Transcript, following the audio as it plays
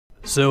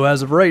So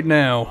as of right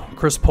now,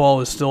 Chris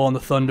Paul is still on the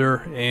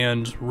Thunder,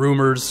 and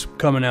rumors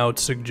coming out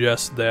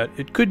suggest that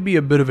it could be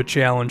a bit of a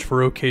challenge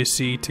for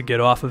OKC to get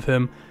off of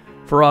him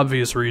for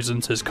obvious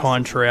reasons: his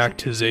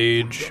contract, his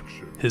age,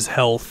 his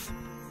health.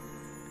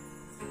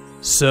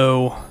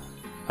 So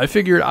I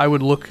figured I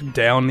would look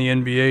down the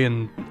NBA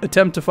and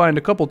attempt to find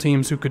a couple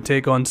teams who could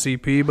take on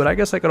CP, but I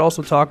guess I could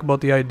also talk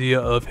about the idea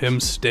of him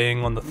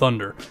staying on the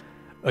Thunder.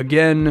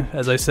 Again,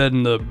 as I said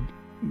in the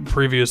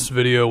previous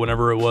video,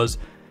 whenever it was,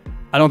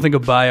 I don't think a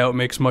buyout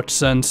makes much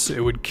sense.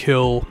 It would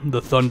kill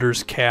the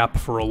Thunder's cap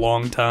for a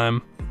long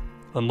time,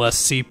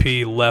 unless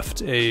CP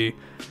left a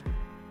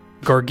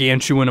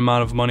gargantuan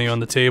amount of money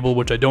on the table,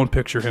 which I don't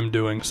picture him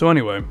doing. So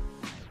anyway,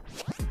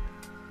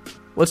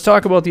 let's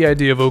talk about the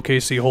idea of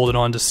OKC holding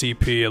on to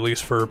CP, at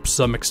least for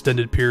some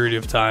extended period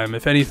of time.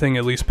 If anything,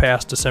 at least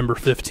past December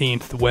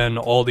 15th, when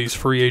all these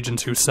free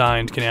agents who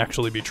signed can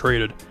actually be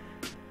traded.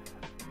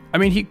 I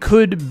mean, he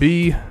could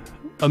be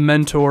a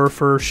mentor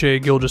for Shai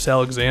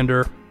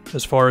Gilgeous-Alexander.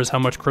 As far as how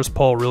much Chris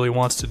Paul really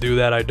wants to do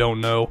that, I don't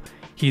know.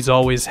 He's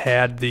always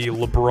had the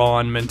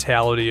LeBron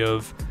mentality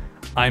of,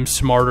 I'm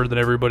smarter than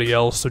everybody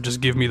else, so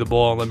just give me the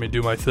ball and let me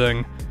do my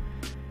thing.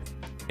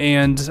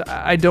 And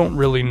I don't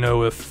really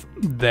know if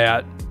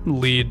that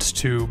leads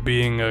to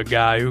being a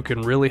guy who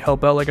can really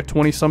help out like a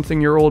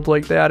 20-something-year-old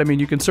like that. I mean,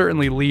 you can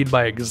certainly lead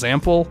by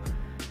example,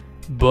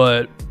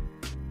 but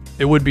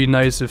it would be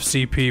nice if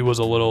CP was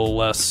a little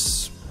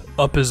less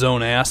up his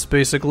own ass,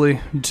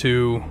 basically,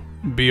 to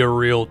be a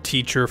real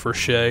teacher for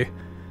Shai.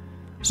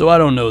 So I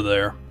don't know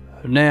there.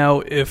 Now,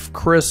 if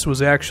Chris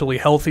was actually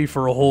healthy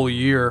for a whole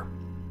year,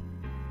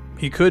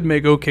 he could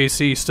make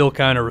OKC still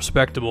kind of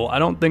respectable. I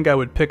don't think I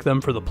would pick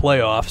them for the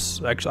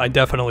playoffs. Actually, I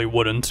definitely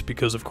wouldn't,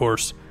 because of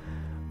course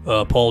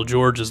Paul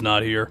George is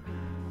not here.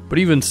 But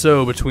even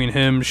so, between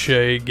him,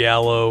 Shai,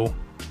 Gallo,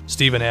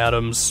 Steven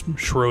Adams,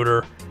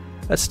 Schroeder,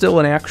 that's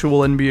still an actual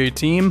NBA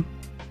team.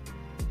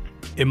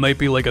 It might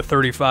be like a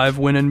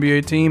 35-win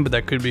NBA team, but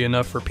that could be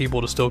enough for people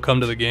to still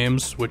come to the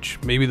games, which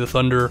maybe the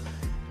Thunder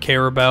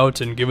care about,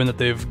 and given that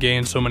they've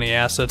gained so many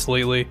assets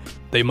lately,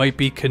 they might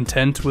be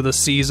content with a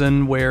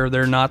season where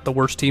they're not the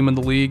worst team in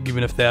the league,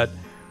 even if that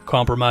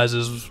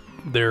compromises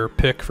their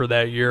pick for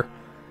that year.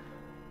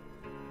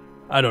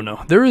 I don't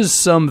know. There is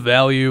some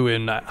value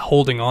in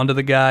holding on to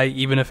the guy,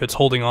 even if it's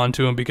holding on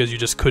to him because you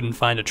just couldn't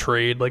find a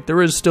trade. Like,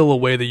 there is still a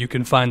way that you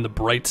can find the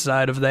bright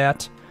side of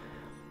that.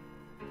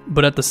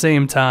 But at the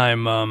same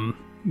time,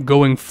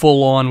 going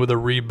full on with a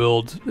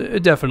rebuild,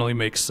 it definitely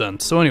makes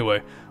sense. So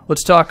anyway,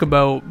 let's talk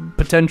about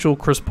potential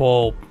Chris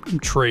Paul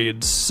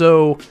trades.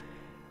 So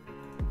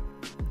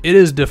it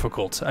is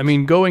difficult. I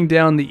mean, going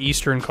down the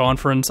Eastern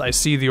Conference, I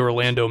see the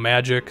Orlando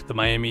Magic, the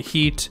Miami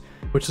Heat,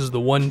 which is the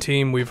one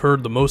team we've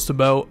heard the most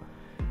about.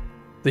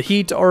 The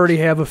Heat already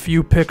have a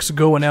few picks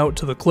going out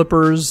to the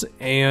Clippers,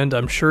 and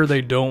I'm sure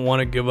they don't want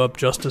to give up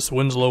Justice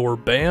Winslow or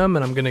Bam,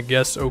 and I'm going to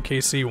guess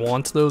OKC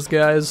wants those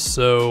guys,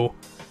 so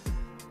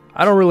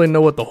I don't really know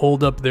what the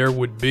holdup there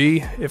would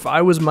be. If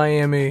I was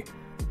Miami,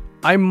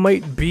 I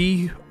might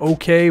be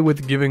okay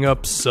with giving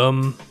up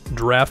some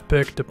draft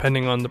pick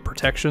depending on the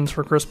protections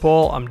for Chris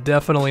Paul. I'm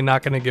definitely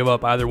not going to give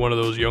up either one of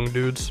those young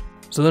dudes.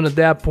 So then at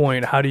that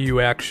point, how do you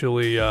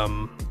actually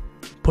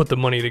put the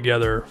money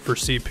together for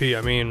CP?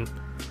 I mean,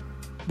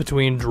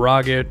 between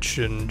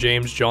Dragic and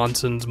James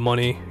Johnson's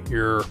money,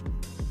 you're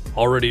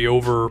already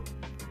over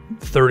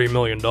 $30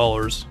 million.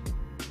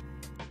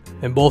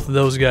 And both of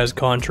those guys'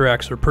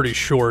 contracts are pretty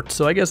short,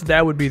 so I guess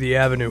that would be the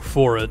avenue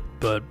for it,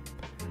 but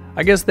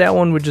I guess that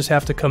one would just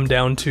have to come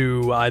down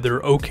to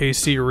either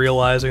OKC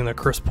realizing that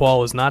Chris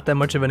Paul is not that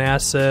much of an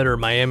asset, or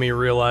Miami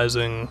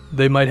realizing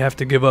they might have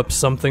to give up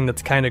something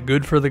that's kind of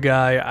good for the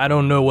guy. I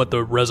don't know what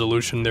the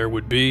resolution there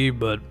would be,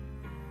 but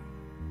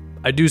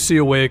I do see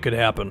a way it could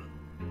happen.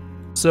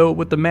 So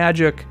with the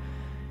Magic,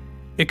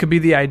 it could be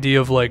the idea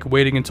of like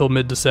waiting until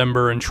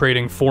mid-December and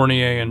trading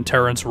Fournier and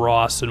Terrence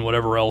Ross and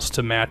whatever else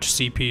to match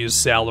CP's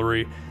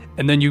salary.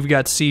 And then you've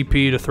got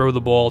CP to throw the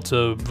ball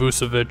to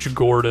Vucevic,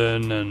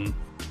 Gordon, and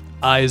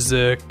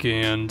Isaac,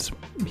 and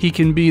he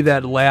can be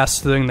that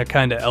last thing that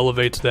kind of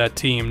elevates that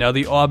team. Now,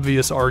 the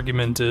obvious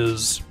argument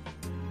is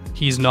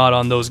he's not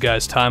on those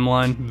guys'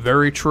 timeline.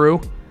 Very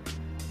true.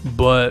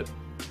 But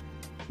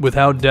with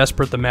how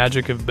desperate the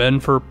Magic have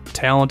been for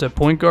talent at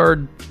point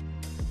guard,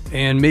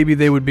 and maybe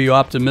they would be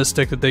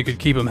optimistic that they could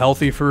keep him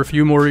healthy for a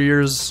few more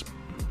years.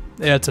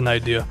 Yeah, it's an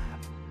idea.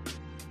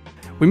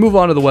 We move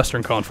on to the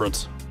Western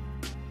Conference.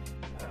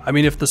 I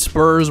mean, if the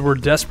Spurs were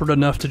desperate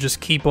enough to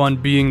just keep on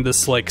being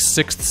this, like,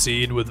 6th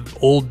seed with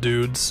old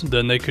dudes,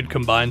 then they could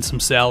combine some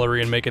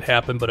salary and make it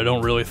happen, but I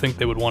don't really think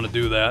they would want to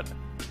do that.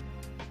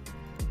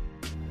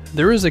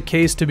 There is a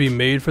case to be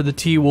made for the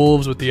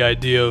T-Wolves with the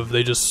idea of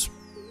they just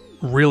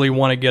really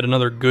want to get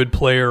another good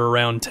player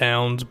around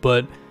Towns,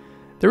 but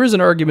there is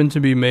an argument to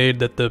be made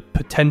that the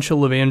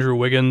potential of Andrew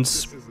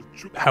Wiggins,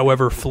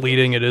 however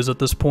fleeting it is at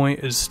this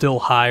point, is still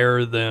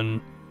higher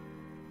than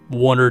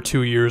 1 or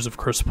 2 years of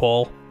Chris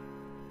Paul.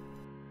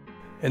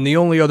 And the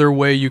only other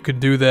way you could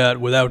do that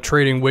without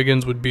trading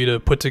Wiggins would be to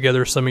put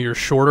together some of your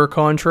shorter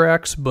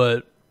contracts,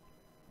 but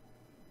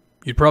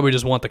you'd probably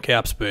just want the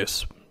cap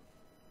space.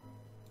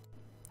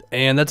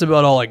 And that's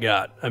about all I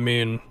got. I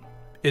mean,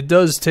 it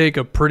does take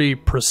a pretty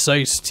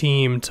precise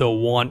team to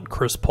want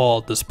Chris Paul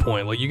at this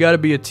point. Like, you got to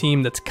be a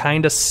team that's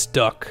kind of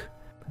stuck,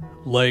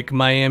 like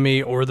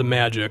Miami or the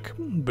Magic.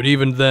 But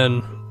even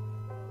then,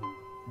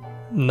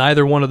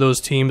 neither one of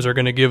those teams are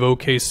going to give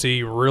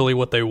OKC really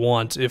what they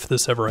want if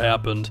this ever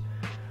happened.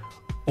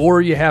 Or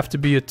you have to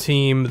be a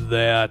team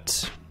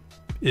that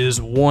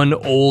is one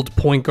old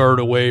point guard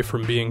away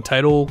from being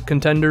title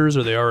contenders,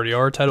 or they already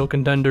are title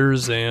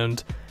contenders.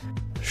 And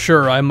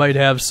sure, I might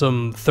have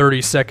some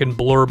 30-second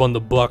blurb on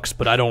the Bucks,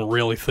 but I don't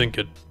really think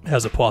it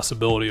has a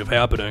possibility of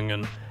happening.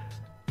 And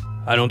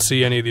I don't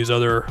see any of these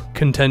other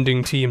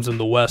contending teams in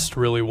the West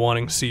really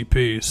wanting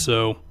CP.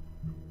 So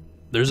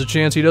there's a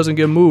chance he doesn't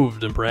get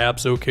moved, and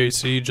perhaps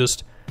OKC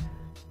just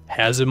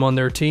has him on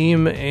their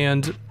team.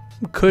 And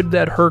could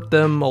that hurt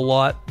them a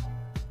lot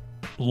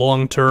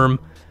long term?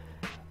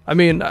 I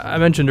mean, I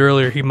mentioned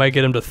earlier he might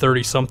get him to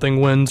 30-something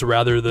wins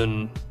rather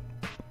than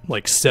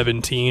like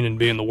 17 and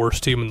being the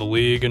worst team in the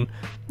league. And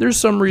there's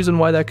some reason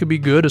why that could be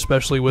good,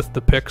 especially with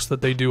the picks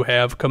that they do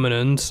have coming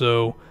in.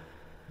 So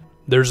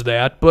there's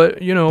that.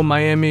 But, you know,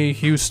 Miami,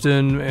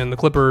 Houston, and the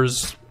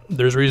Clippers,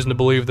 there's reason to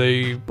believe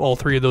all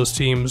three of those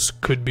teams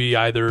could be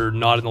either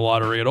not in the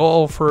lottery at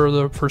all for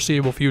the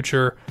foreseeable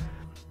future.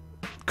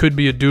 Could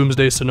be a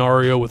doomsday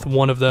scenario with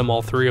one of them,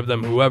 all three of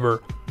them,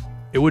 whoever.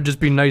 It would just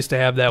be nice to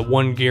have that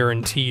one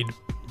guaranteed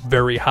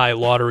very high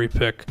lottery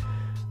pick,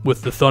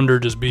 with the Thunder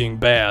just being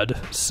bad.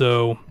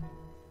 So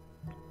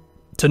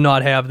to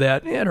not have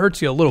that, it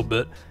hurts you a little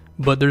bit,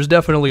 but there's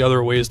definitely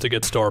other ways to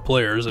get star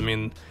players. I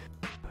mean,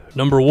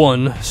 number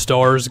one,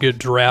 stars get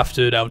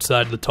drafted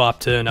outside the top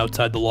 10,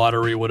 outside the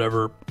lottery,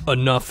 whatever,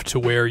 enough to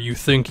where you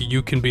think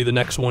you can be the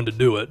next one to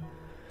do it.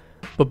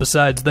 But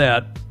besides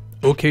that,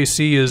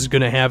 OKC is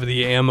going to have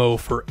the ammo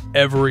for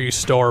every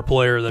star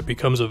player that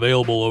becomes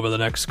available over the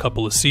next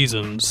couple of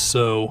seasons,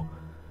 so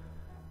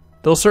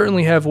they'll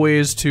certainly have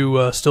ways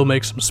to still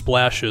make some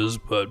splashes,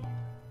 but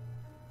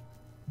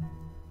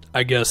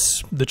I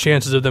guess the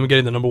chances of them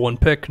getting the number one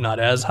pick, not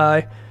as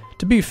high.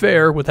 To be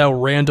fair, with how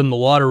random the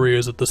lottery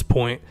is at this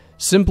point,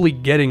 simply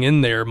getting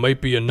in there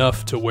might be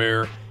enough to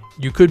where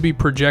you could be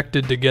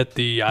projected to get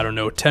the,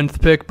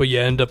 10th pick, but you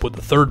end up with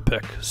the 3rd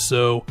pick,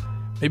 so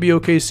maybe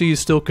OKC is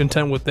still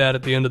content with that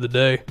at the end of the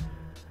day.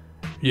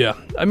 Yeah,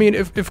 I mean,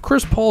 if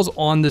Chris Paul's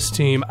on this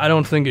team, I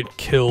don't think it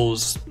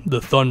kills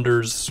the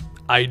Thunder's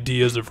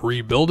ideas of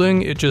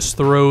rebuilding. It just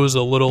throws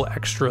a little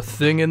extra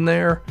thing in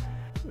there,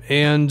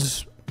 and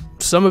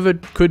some of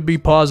it could be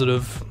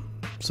positive.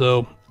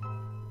 So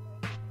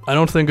I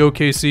don't think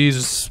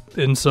OKC's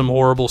in some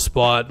horrible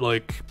spot.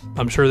 Like,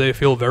 I'm sure they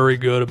feel very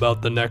good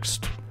about the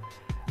next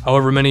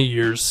however many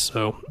years.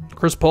 So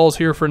Chris Paul's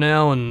here for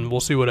now, and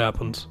we'll see what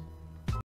happens.